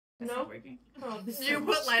It's No. not working. Oh, this is You so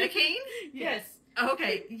put much. lidocaine? Yes.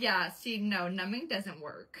 Okay, yeah. See, no, numbing doesn't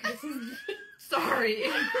work. This is Sorry.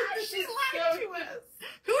 She's lying to us.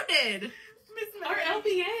 Who did? Miss our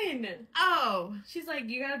Mary. LPN. Oh, She's like,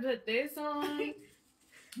 you gotta put this on.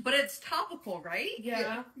 but it's topical, right?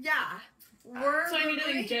 Yeah. Yeah. We're So I need to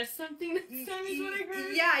removing- ingest something next time is what I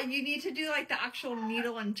heard. Yeah, you need to do like the actual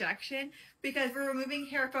needle injection because we're removing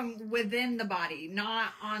hair from within the body,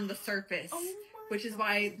 not on the surface. Oh my Which is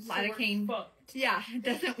why So we're lidocaine, fucked. yeah, it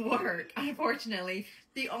doesn't work, unfortunately.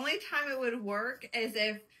 The only time it would work is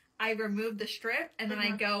if I remove the strip and then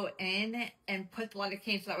I go in and put the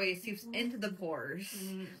lidocaine so that way it seeps into the pores.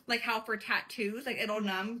 Like how for tattoos, like it'll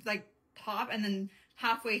numb like top and then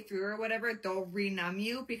halfway through or whatever, they'll renumb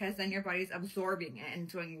you because then your body's absorbing it and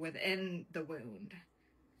doing within the wound.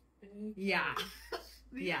 Yeah.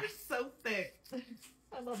 These Yeah. are so thick.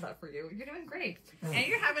 I love that for you. You're doing great. And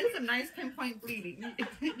you're having some nice pinpoint bleeding.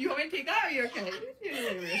 You want me to take that or are you okay?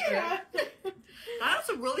 Yeah. That's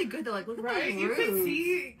really good to like look at Right? the You can roots.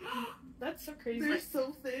 see That's so crazy. they're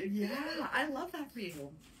so thick. Yeah, I love that for you.